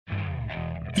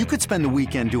You could spend the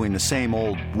weekend doing the same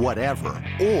old whatever,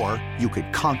 or you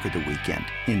could conquer the weekend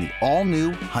in the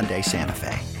all-new Hyundai Santa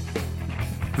Fe.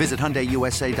 Visit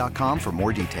HyundaiUSA.com for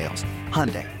more details.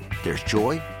 Hyundai, there's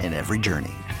joy in every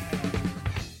journey.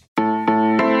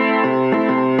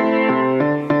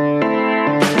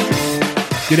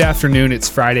 Good afternoon. It's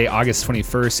Friday, August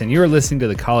 21st, and you're listening to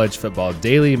the College Football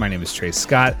Daily. My name is Trey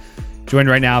Scott, joined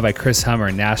right now by Chris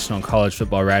Hummer, national college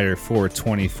football writer for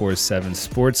 24/7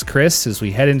 Sports. Chris, as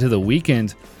we head into the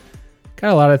weekend,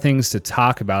 got a lot of things to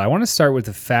talk about. I want to start with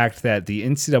the fact that the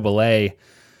NCAA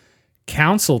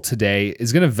Council today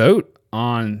is going to vote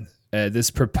on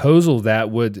this proposal that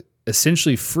would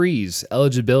essentially freeze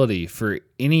eligibility for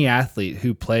any athlete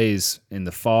who plays in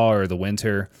the fall or the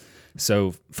winter.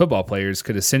 So football players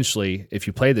could essentially, if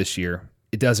you play this year,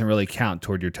 it doesn't really count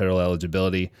toward your total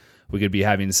eligibility. We could be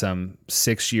having some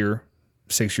six-year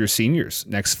seniors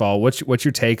next fall. What's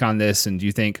your take on this, and do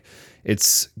you think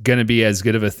it's going to be as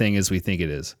good of a thing as we think it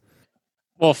is?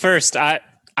 Well, first, I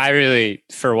really,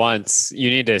 for once, you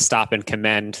need to stop and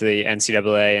commend the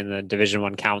NCAA and the Division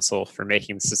I Council for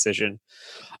making this decision.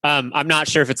 I'm not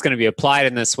sure if it's going to be applied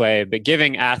in this way, but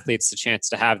giving athletes the chance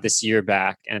to have this year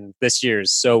back, and this year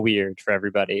is so weird for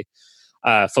everybody,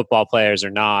 football players or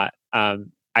not,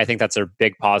 I think that's a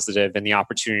big positive, and the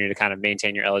opportunity to kind of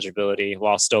maintain your eligibility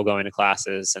while still going to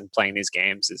classes and playing these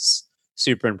games is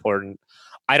super important.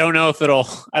 I don't know if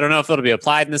it'll be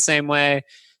applied in the same way,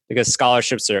 because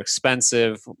scholarships are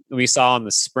expensive. We saw in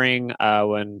the spring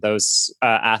when those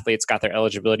athletes got their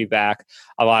eligibility back,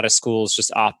 a lot of schools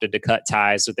just opted to cut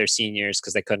ties with their seniors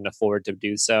because they couldn't afford to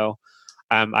do so.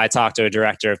 I talked to a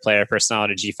director of player personnel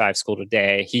at a G5 school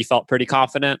today. He felt pretty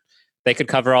confident they could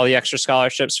cover all the extra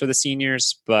scholarships for the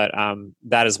seniors, but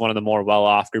that is one of the more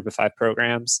well-off Group of 5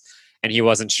 programs, and he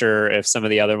wasn't sure if some of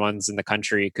the other ones in the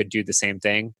country could do the same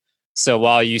thing. So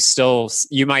while you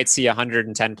might see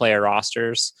 110 player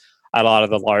rosters at a lot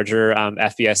of the larger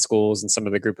FBS schools and some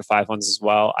of the Group of 5 ones as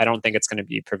well, I don't think it's going to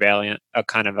be prevalent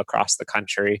kind of across the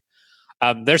country.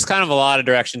 There's kind of a lot of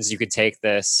directions you could take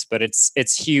this, but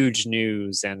it's huge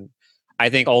news, and I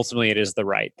think ultimately it is the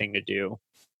right thing to do.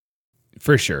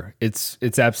 For sure. It's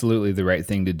absolutely the right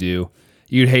thing to do.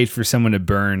 You'd hate for someone to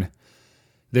burn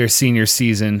their senior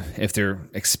season if they're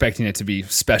expecting it to be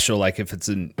special, like if it's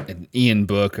an Ian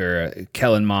Book or a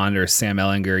Kellen Mond or Sam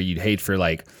Ellinger. You'd hate for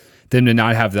them to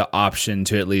not have the option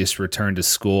to at least return to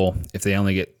school if they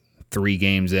only get 3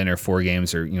 games in or 4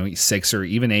 games or 6 or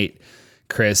even 8,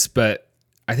 Chris. But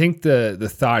I think the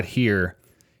thought here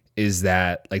is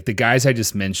that the guys I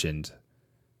just mentioned,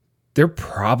 they're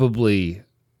probably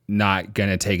not going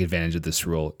to take advantage of this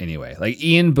rule anyway.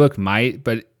 Ian Book might,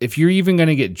 but if you're even going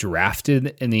to get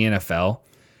drafted in the NFL,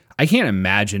 I can't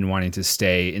imagine wanting to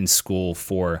stay in school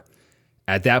for,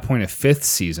 at that point, a 5th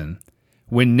season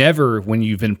when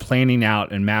you've been planning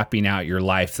out and mapping out your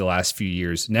life the last few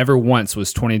years, never once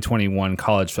was 2021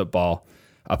 college football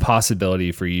a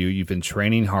possibility for you. You've been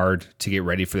training hard to get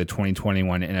ready for the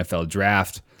 2021 NFL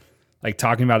draft.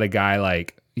 Talking about a guy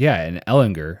an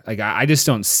Ellinger. I just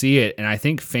don't see it, and I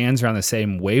think fans are on the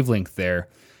same wavelength there.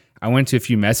 I went to a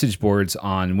few message boards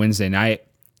on Wednesday night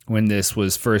when this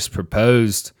was first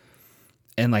proposed,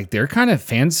 and they're kind of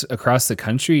fans across the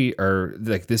country are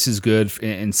this is good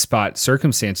in spot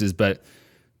circumstances, but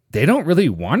they don't really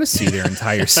want to see their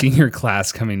entire senior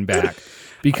class coming back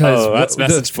because that's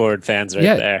message board fans right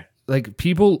there.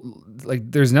 People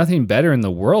there's nothing better in the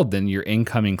world than your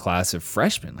incoming class of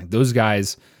freshmen. Those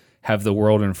guys have the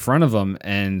world in front of them,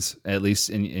 and at least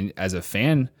as a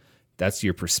fan, that's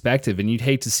your perspective, and you'd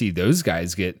hate to see those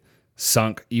guys get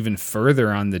sunk even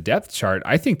further on the depth chart.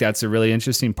 I think that's a really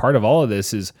interesting part of all of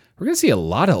this is we're going to see a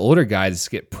lot of older guys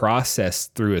get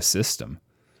processed through a system.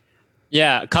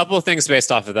 Yeah, a couple of things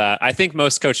based off of that. I think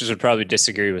most coaches would probably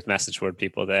disagree with message board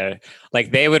people there.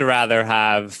 They would rather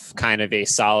have kind of a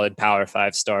solid Power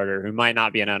 5 starter who might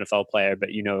not be an NFL player, but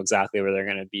exactly where they're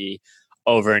going to be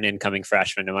over an incoming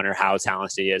freshman, no matter how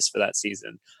talented he is for that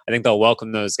season. I think they'll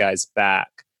welcome those guys back.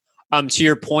 To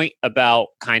your point about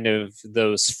kind of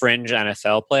those fringe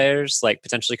NFL players,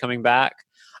 potentially coming back,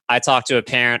 I talked to a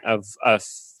parent of a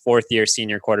 4th-year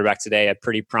senior quarterback today, a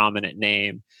pretty prominent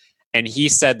name, and he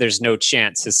said there's no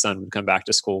chance his son would come back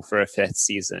to school for a 5th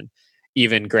season,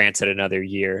 even granted another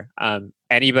year.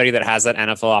 Anybody that has that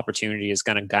NFL opportunity is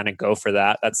going to kind of go for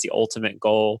that. That's the ultimate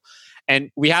goal.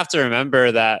 And we have to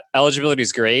remember that eligibility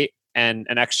is great and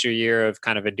an extra year of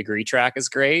kind of a degree track is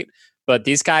great, but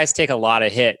these guys take a lot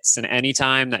of hits. And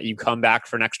anytime that you come back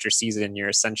for an extra season, you're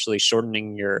essentially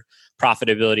shortening your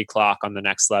profitability clock on the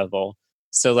next level.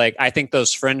 So I think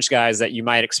those fringe guys that you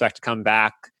might expect to come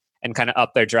back and kind of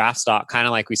up their draft stock, kind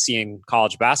of like we see in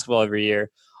college basketball every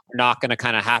year, are not going to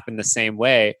kind of happen the same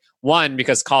way. One,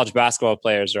 because college basketball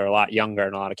players are a lot younger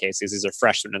in a lot of cases. These are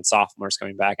freshmen and sophomores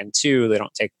coming back. And two, they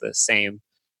don't take the same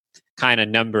kind of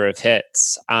number of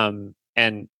hits. And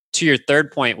to your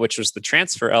third point, which was the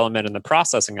transfer element and the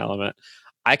processing element,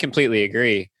 I completely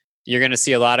agree. You're going to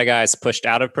see a lot of guys pushed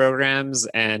out of programs,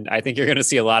 and I think you're going to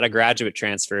see a lot of graduate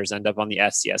transfers end up on the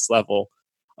FCS level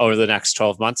over the next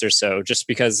 12 months or so, just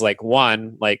because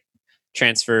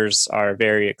transfers are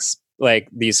very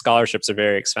these scholarships are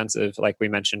very expensive, like we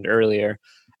mentioned earlier.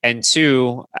 And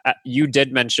two, you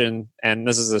did mention, and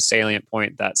this is a salient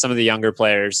point, that some of the younger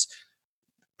players,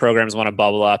 programs want to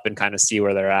bubble up and kind of see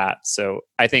where they're at. So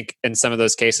I think in some of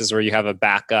those cases where you have a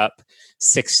backup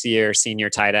 6th-year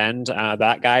senior tight end,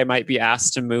 that guy might be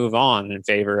asked to move on in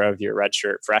favor of your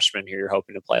redshirt freshman who you're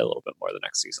hoping to play a little bit more the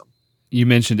next season. You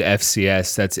mentioned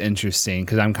FCS. That's interesting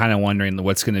because I'm kind of wondering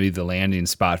what's going to be the landing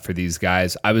spot for these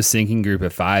guys. I was thinking group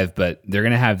of 5, but they're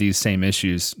going to have these same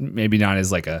issues, maybe not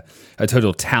as like a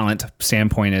total talent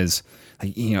standpoint as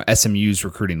SMU's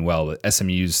recruiting well, but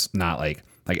SMU's not like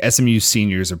SMU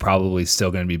seniors are probably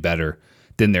still going to be better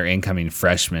than their incoming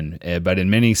freshmen. But in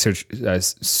many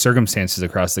circumstances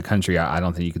across the country, I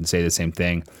don't think you can say the same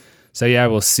thing. So yeah,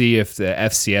 we'll see if the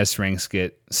FCS ranks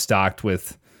get stocked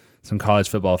with some college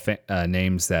football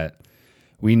names that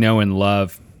we know and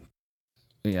love.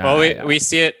 Yeah, well, we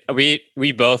see it.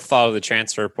 We both follow the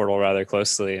transfer portal rather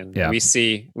closely, and we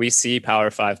see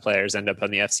Power 5 players end up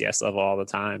on the FCS level all the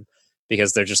time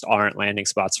because there just aren't landing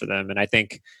spots for them. And I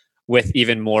think with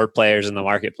even more players in the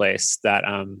marketplace, that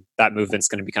movement's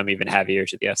going to become even heavier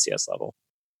to the FCS level.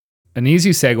 An easy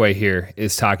segue here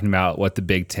is talking about what the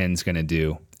Big Ten is going to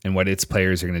do and what its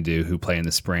players are going to do who play in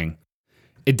the spring.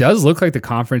 It does look like the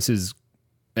conference is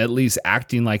at least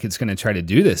acting like it's going to try to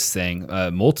do this thing.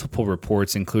 Multiple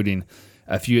reports, including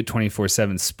a few at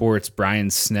 24/7 Sports, Brian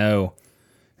Snow,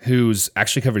 who's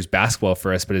actually covers basketball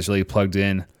for us but is really plugged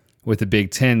in with the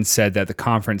Big Ten, said that the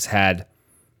conference had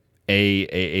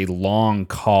a long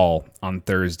call on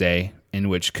Thursday in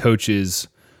which coaches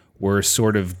were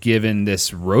sort of given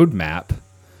this roadmap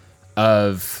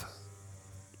of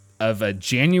a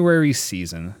January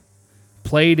season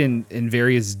played in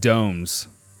various domes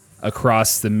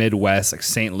across the Midwest, like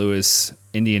St. Louis,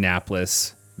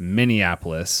 Indianapolis,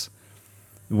 Minneapolis,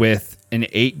 with an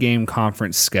 8-game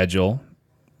conference schedule,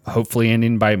 hopefully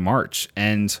ending by March.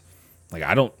 And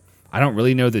I don't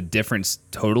really know the difference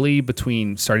totally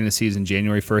between starting the season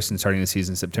January 1st and starting the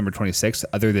season September 26th,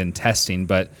 other than testing,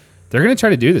 but they're going to try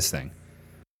to do this thing.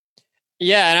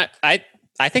 Yeah, and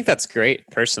I think that's great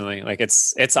personally.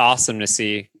 It's awesome to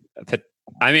see.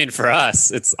 I mean, for us,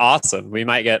 it's awesome. We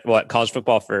might get college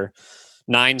football for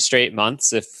 9 straight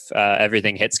months if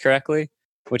everything hits correctly,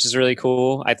 which is really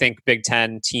cool. I think Big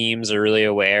Ten teams are really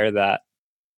aware that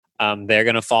they're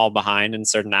going to fall behind in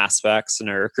certain aspects in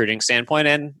a recruiting standpoint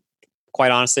and,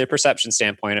 quite honestly, a perception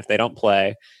standpoint if they don't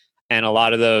play. And a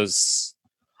lot of those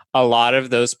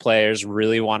players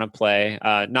really want to play,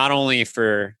 not only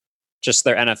for just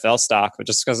their NFL stock, but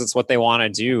just because it's what they want to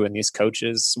do. And these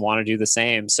coaches want to do the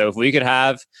same. So if we could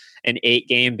have an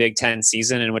 8-game Big Ten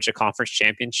season in which a conference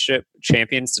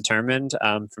champion's determined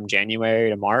from January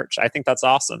to March, I think that's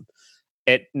awesome.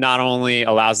 It not only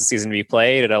allows the season to be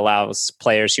played, it allows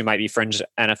players who might be fringe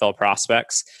NFL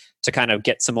prospects to kind of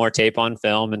get some more tape on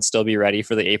film and still be ready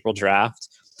for the April draft.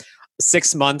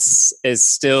 6 months is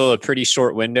still a pretty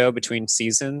short window between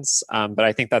seasons, but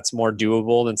I think that's more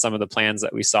doable than some of the plans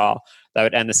that we saw that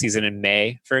would end the season in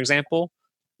May, for example.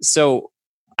 So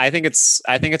I think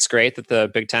it's great that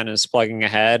the Big Ten is plugging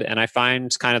ahead, and I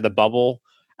find kind of the bubble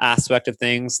aspect of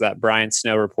things that Brian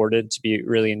Snow reported to be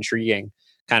really intriguing,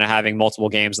 kind of having multiple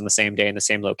games on the same day in the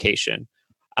same location.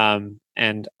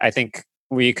 And I think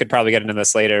we could probably get into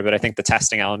this later, but I think the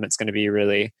testing element is going to be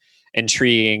really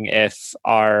intriguing if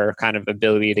our kind of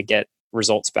ability to get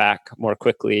results back more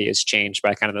quickly is changed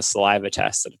by kind of the saliva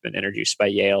tests that have been introduced by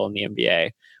Yale and the NBA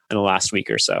in the last week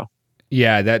or so.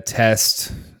 Yeah, that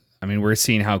test. I mean, we're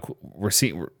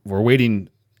waiting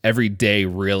every day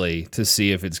really to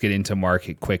see if it's getting to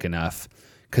market quick enough,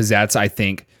 because that's, I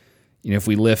think, if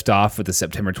we lift off with the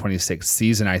September 26th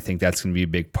season, I think that's going to be a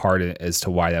big part as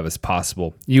to why that was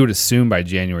possible. You would assume by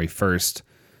January 1st.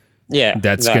 Yeah,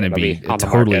 that's going to be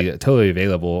totally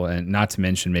available, and not to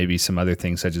mention maybe some other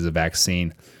things such as a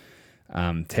vaccine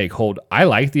take hold. I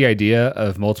like the idea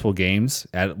of multiple games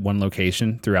at one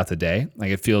location throughout the day.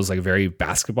 It feels like very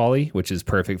basketball-y, which is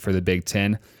perfect for the Big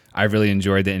Ten. I really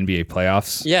enjoyed the NBA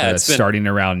playoffs. Yeah, starting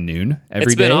around noon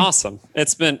every day. It's been awesome.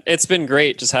 It's been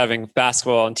great just having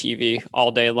basketball on TV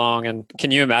all day long. And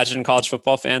can you imagine college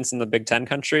football fans in the Big Ten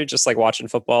country just like watching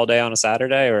football all day on a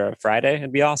Saturday or a Friday?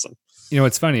 It'd be awesome. You know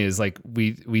what's funny is like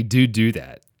we do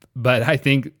that, but I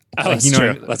think that's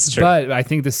true. That's true. But I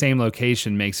think the same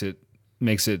location makes it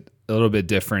a little bit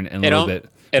different and a little bit.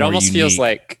 It almost unique. feels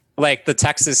like the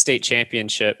Texas State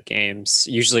Championship games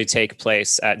usually take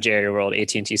place at Jerry World,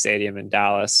 AT&T Stadium in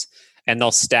Dallas, and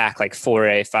they'll stack like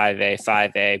 4A, 5A,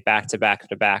 5A back to back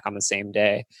to back on the same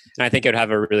day. And I think it would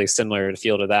have a really similar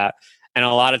feel to that. And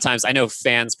a lot of times, I know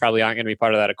fans probably aren't going to be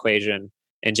part of that equation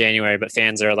in January, but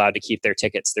fans are allowed to keep their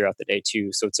tickets throughout the day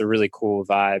too. So it's a really cool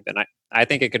vibe, and I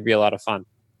think it could be a lot of fun.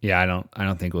 Yeah, I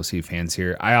don't think we'll see fans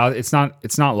here. It's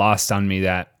not lost on me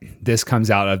that this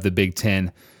comes out of the Big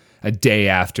Ten a day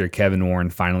after Kevin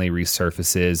Warren finally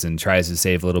resurfaces and tries to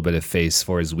save a little bit of face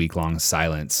for his week-long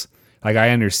silence. Like, I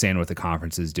understand what the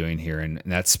conference is doing here, and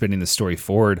that's spinning the story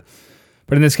forward.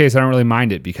 But in this case, I don't really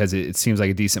mind it because it seems like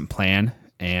a decent plan.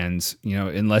 And, you know,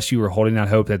 unless you were holding out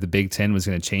hope that the Big Ten was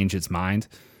going to change its mind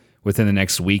within the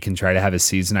next week and try to have a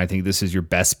season, I think this is your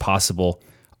best possible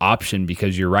option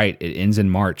because you're right. It ends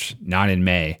in March, not in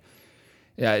May.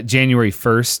 January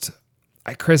 1st,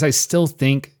 Chris, I still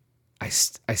think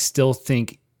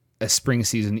a spring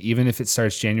season, even if it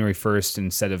starts January 1st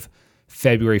instead of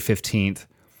February 15th,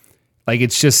 like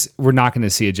it's just, we're not going to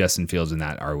see a Justin Fields in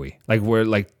that, are we? Like we're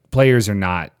like players are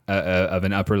not of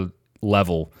an upper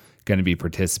level going to be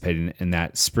participating in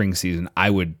that spring season. I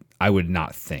would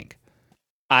not think.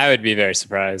 I would be very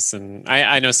surprised. And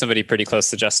I know somebody pretty close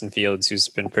to Justin Fields who's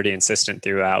been pretty insistent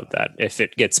throughout that if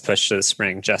it gets pushed to the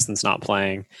spring, Justin's not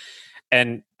playing.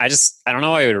 And I don't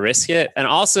know why I would risk it. And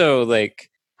also, like,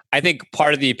 I think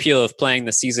part of the appeal of playing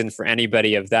the season for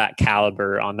anybody of that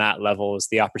caliber on that level is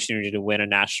the opportunity to win a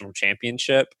national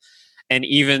championship. And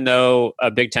even though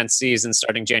a Big Ten season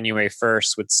starting January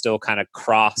 1st would still kind of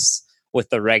cross with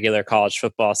the regular college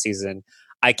football season,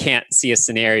 I can't see a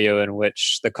scenario in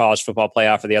which the college football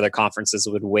playoff or the other conferences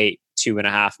would wait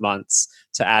 2.5 months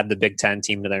to add the Big Ten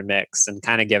team to their mix. And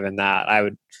kind of given that, I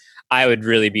would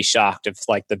really be shocked if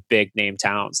like the big name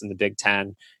towns in the Big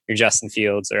Ten, your Justin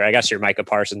Fields, or I guess your Micah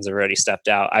Parsons have already stepped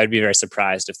out. I would be very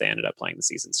surprised if they ended up playing the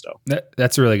season still.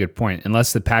 That's a really good point.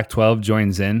 Unless the Pac-12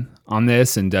 joins in on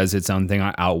this and does its own thing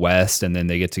out west, and then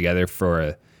they get together for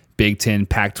a Big Ten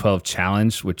Pac-12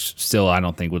 challenge, which still I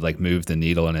don't think would like move the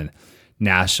needle in a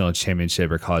national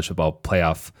championship or college football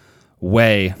playoff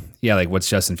way. Yeah, like what's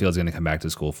Justin Fields going to come back to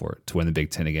school for? To win the Big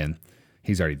Ten again?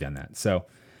 He's already done that. So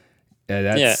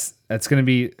that's going to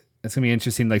be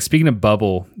interesting. Like speaking of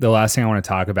bubble, the last thing I want to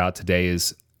talk about today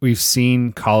is we've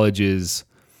seen colleges,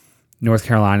 North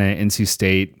Carolina, NC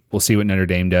State. We'll see what Notre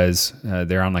Dame does.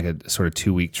 They're on like a sort of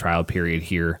 2-week trial period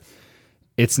here.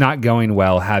 It's not going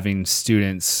well having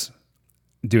students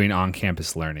doing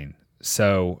on-campus learning.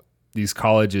 So these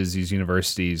colleges, these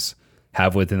universities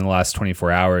have within the last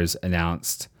 24 hours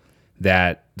announced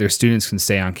that their students can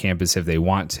stay on campus if they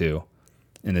want to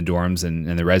in the dorms and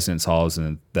the residence halls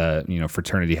and the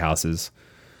fraternity houses,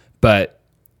 but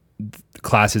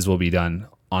classes will be done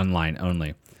online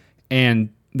only. And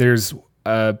there's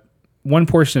one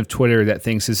portion of Twitter that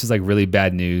thinks this is like really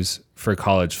bad news for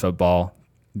college football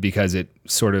because it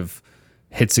sort of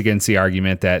hits against the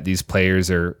argument that these players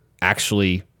are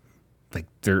actually like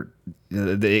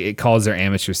it calls their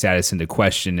amateur status into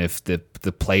question if the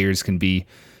players can be,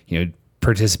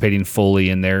 participating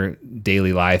fully in their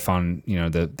daily life on,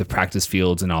 the practice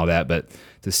fields and all that, but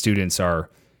the students are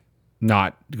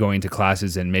not going to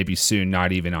classes and maybe soon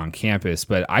not even on campus.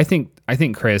 But I think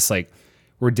Chris, like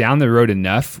we're down the road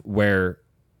enough where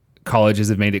colleges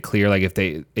have made it clear, like if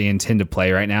they intend to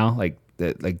play right now, like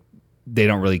that, like they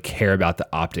don't really care about the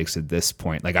optics at this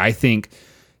point. Like I think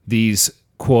these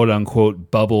quote unquote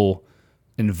bubble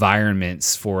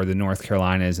environments for the North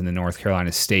Carolinas and the North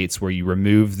Carolina states where you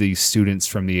remove these students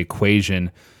from the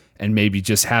equation and maybe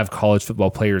just have college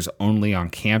football players only on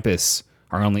campus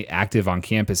or only active on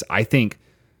campus. I think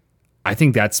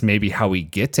that's maybe how we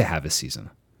get to have a season.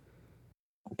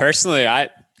 Personally, I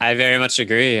very much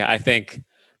agree. I think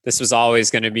this was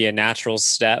always going to be a natural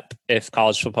step. If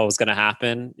college football was going to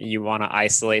happen, you want to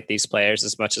isolate these players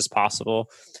as much as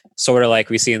possible. Sort of like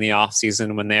we see in the off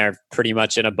season when they're pretty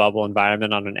much in a bubble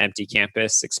environment on an empty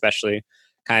campus, especially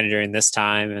kind of during this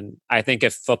time. And I think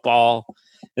if football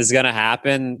is going to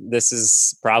happen, this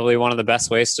is probably one of the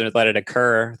best ways to let it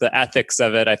occur. The ethics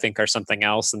of it, I think, are something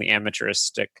else. And the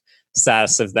amateuristic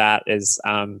status of that is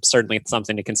certainly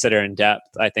something to consider in depth.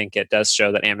 I think it does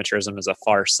show that amateurism is a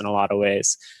farce in a lot of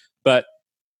ways. But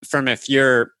from if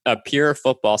you're a pure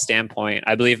football standpoint,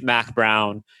 I believe Mac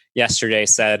Brown yesterday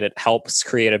said it helps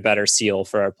create a better seal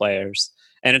for our players.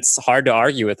 And it's hard to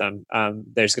argue with them.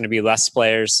 There's going to be less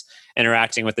players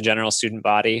interacting with the general student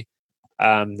body.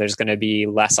 There's going to be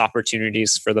less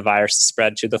opportunities for the virus to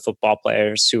spread to the football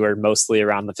players who are mostly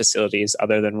around the facilities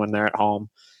other than when they're at home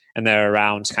and they're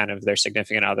around kind of their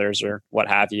significant others or what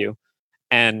have you.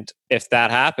 And if that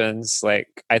happens,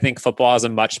 like, I think football has a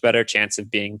much better chance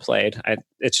of being played.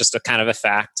 It's just a kind of a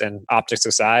fact, and optics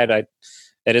aside,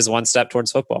 it is one step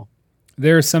towards football.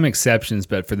 There are some exceptions,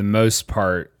 but for the most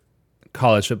part,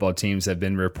 college football teams have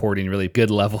been reporting really good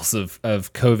levels of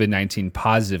COVID-19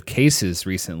 positive cases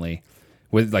recently,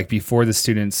 with like before the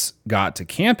students got to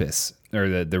campus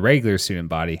or the regular student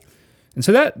body. And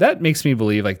so that makes me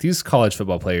believe like these college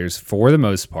football players, for the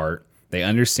most part, they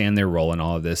understand their role in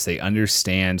all of this. They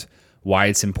understand why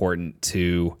it's important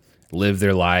to live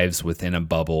their lives within a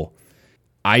bubble.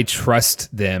 I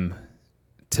trust them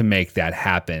to make that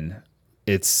happen.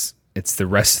 It's the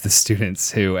rest of the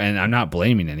students who, and I'm not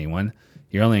blaming anyone.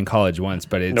 You're only in college once,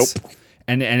 but it's, nope.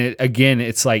 And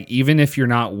it's like, even if you're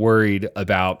not worried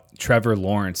about Trevor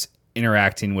Lawrence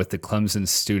interacting with the Clemson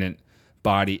student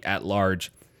body at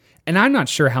large, and I'm not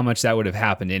sure how much that would have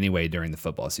happened anyway during the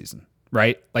football season,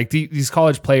 right? Like these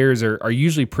college players are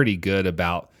usually pretty good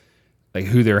about like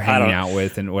who they're hanging out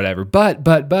with and whatever.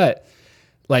 But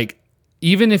like,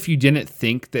 even if you didn't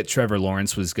think that Trevor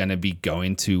Lawrence was going to be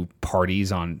going to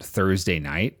parties on Thursday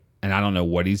night, and I don't know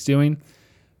what he's doing,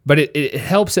 but it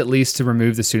helps at least to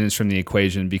remove the students from the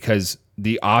equation, because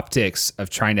the optics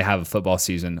of trying to have a football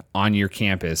season on your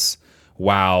campus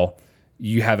while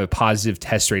you have a positive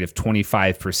test rate of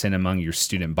 25% among your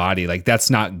student body, like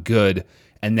that's not good.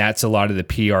 And that's a lot of the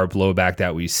PR blowback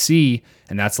that we see.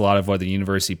 And that's a lot of what the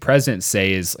university presidents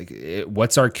say is like,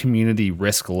 what's our community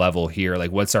risk level here?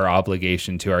 Like, what's our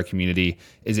obligation to our community?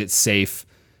 Is it safe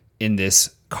in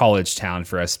this college town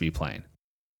for us to be playing?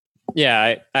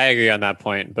 Yeah, I agree on that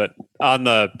point. But on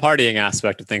the partying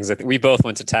aspect of things, I think we both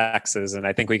went to Texas, and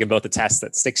I think we can both attest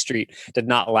that 6th Street did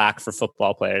not lack for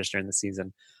football players during the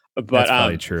season. But that's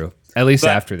probably true. At least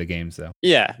after the games, though.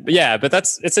 Yeah, but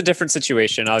it's a different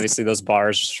situation. Obviously, those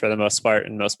bars, for the most part,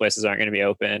 in most places aren't going to be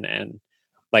open, and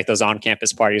like those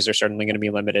on-campus parties are certainly going to be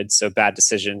limited. So bad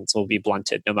decisions will be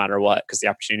blunted no matter what, because the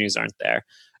opportunities aren't there.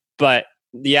 But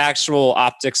the actual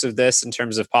optics of this, in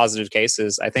terms of positive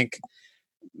cases, I think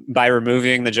by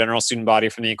removing the general student body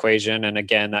from the equation, and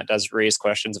again, that does raise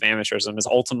questions of amateurism, is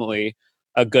ultimately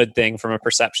a good thing from a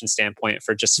perception standpoint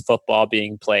for just football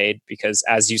being played. Because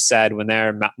as you said, when there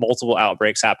are multiple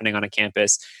outbreaks happening on a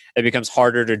campus, it becomes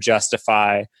harder to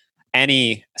justify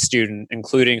any student,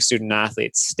 including student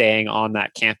athletes, staying on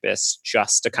that campus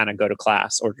just to kind of go to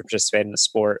class or to participate in the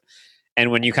sport. And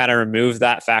when you kind of remove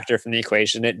that factor from the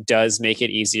equation, it does make it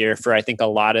easier for, I think, a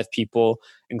lot of people,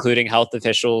 including health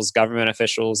officials, government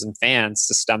officials, and fans,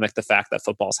 to stomach the fact that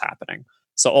football's happening.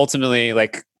 So ultimately,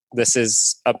 like, this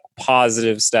is a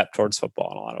positive step towards football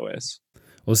in a lot of ways.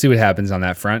 We'll see what happens on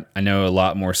that front. I know a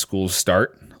lot more schools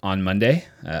start on Monday,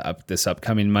 this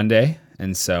upcoming Monday.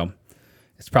 And so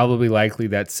it's probably likely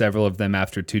that several of them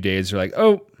after 2 days are like,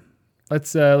 oh,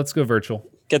 let's go virtual.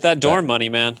 Get that dorm money,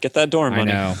 man. Get that dorm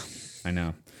money. I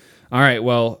know. All right.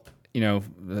 Well,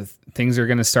 things are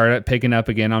going to start picking up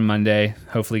again on Monday.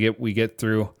 Hopefully we get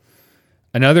through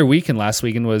another weekend. Last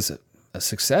weekend was a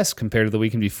success compared to the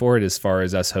weekend before it, as far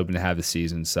as us hoping to have the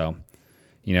season. So,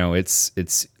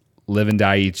 it's live and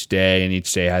die each day, and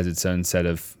each day has its own set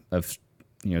of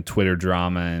Twitter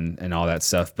drama and all that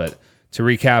stuff. But to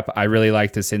recap, I really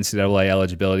like this NCAA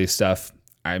eligibility stuff.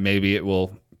 Maybe it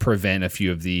will prevent a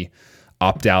few of the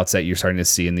opt-outs that you're starting to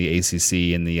see in the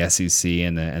ACC and the SEC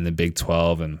and the Big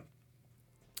 12, and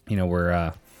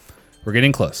we're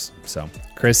getting close. So,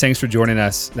 Chris, thanks for joining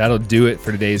us. That'll do it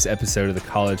for today's episode of the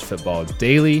College Football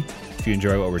Daily. If you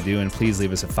enjoy what we're doing, please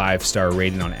leave us a 5-star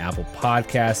rating on Apple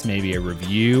Podcasts, maybe a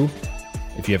review.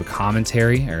 If you have a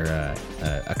commentary or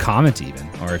a comment even,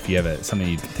 or if you have something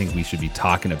you think we should be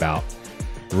talking about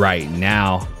right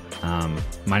now.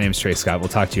 My name is Trey Scott. We'll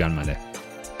talk to you on Monday.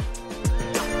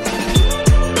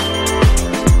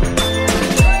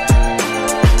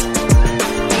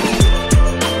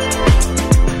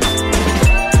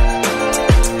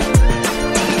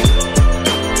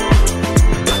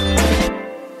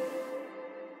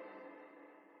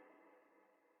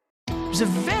 A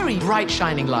very bright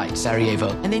shining light, Sarajevo,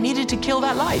 and they needed to kill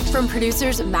that light. From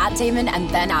producers Matt Damon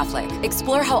and Ben Affleck,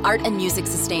 explore how art and music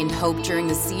sustained hope during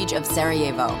the siege of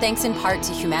Sarajevo, thanks in part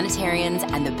to humanitarians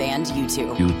and the band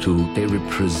U2. U2, they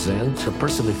represent the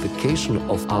personification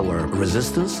of our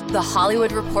resistance. The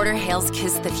Hollywood Reporter hails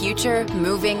Kiss the Future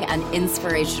moving and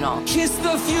inspirational. Kiss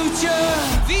the future!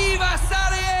 Viva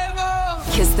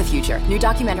Sarajevo! Kiss the Future. New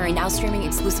documentary now streaming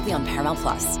exclusively on Paramount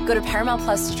Plus. Go to Paramount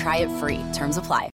Plus to try it free. Terms apply.